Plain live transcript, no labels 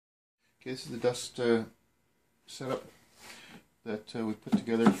Okay, this is the dust setup that we put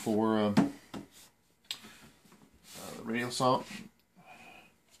together for the Radial saw.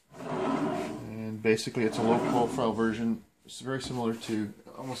 And basically it's a low profile version. It's very similar to,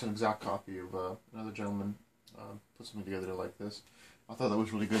 almost an exact copy of another gentleman put something together like this. I thought that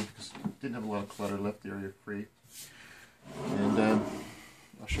was really good because it didn't have a lot of clutter, left the area free. And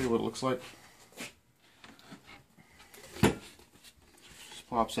I'll show you what it looks like. Just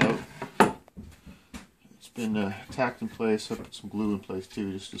pops out. It's been tacked in place. I put some glue in place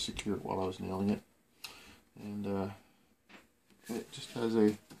too, just to secure it while I was nailing it. And it just has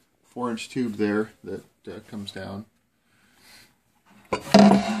a 4-inch tube there that comes down.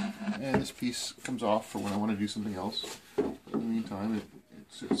 And this piece comes off for when I want to do something else. But in the meantime, it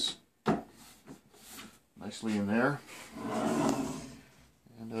sits nicely in there.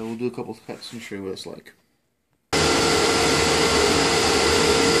 And we'll do a couple of cuts and show you what it's like.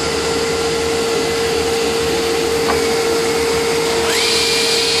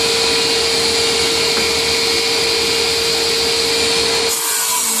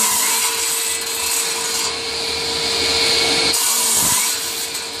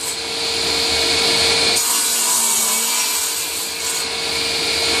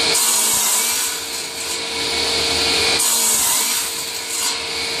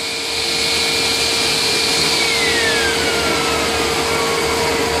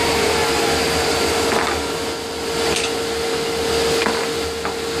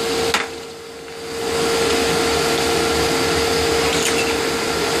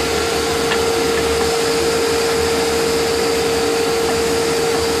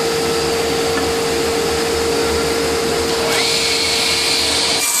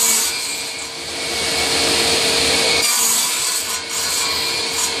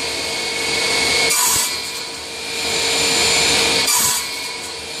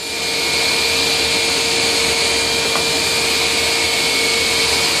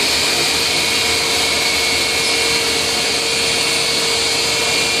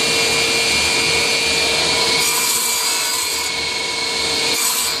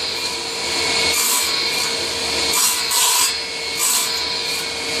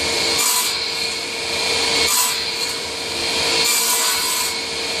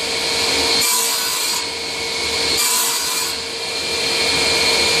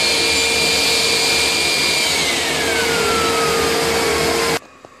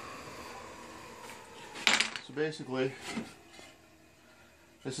 Basically,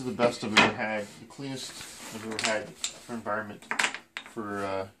 this is the best I've ever had, the cleanest I've ever had for environment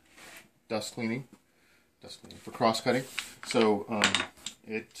for dust cleaning, for cross cutting. So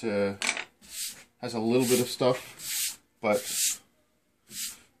it has a little bit of stuff, but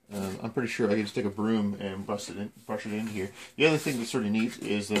I'm pretty sure I can just take a broom and brush it in here. The other thing that's sort of neat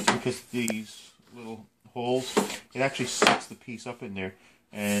is that because these little holes, it actually sets the piece up in there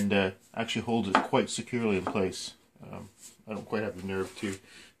and actually holds it quite securely in place. I don't quite have the nerve to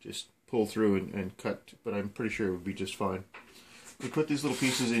just pull through and cut, but I'm pretty sure it would be just fine. We put these little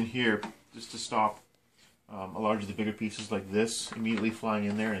pieces in here just to stop a large of the bigger pieces like this immediately flying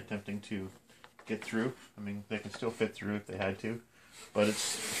in there and attempting to get through. I mean, they can still fit through if they had to, but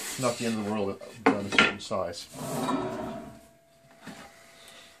it's not the end of the world down a certain size.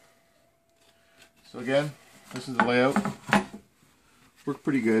 So again, this is the layout. Worked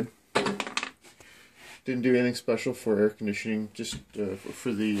pretty good. Didn't do anything special for air conditioning, just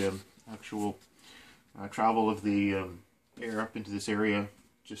for the actual travel of the air up into this area.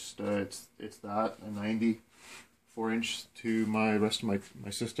 Just it's that, a 94-inch to my rest of my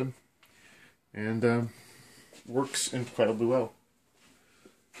system, and works incredibly well.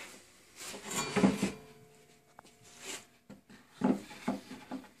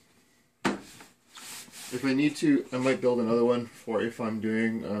 If I need to, I might build another one for if I'm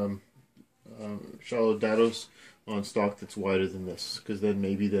doing shallow dados on stock that's wider than this, because then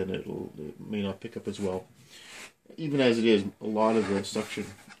it may not pick up as well. Even as it is, a lot of the suction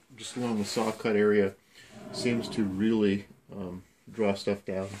just along the saw cut area seems to really draw stuff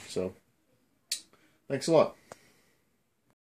down. So, thanks a lot.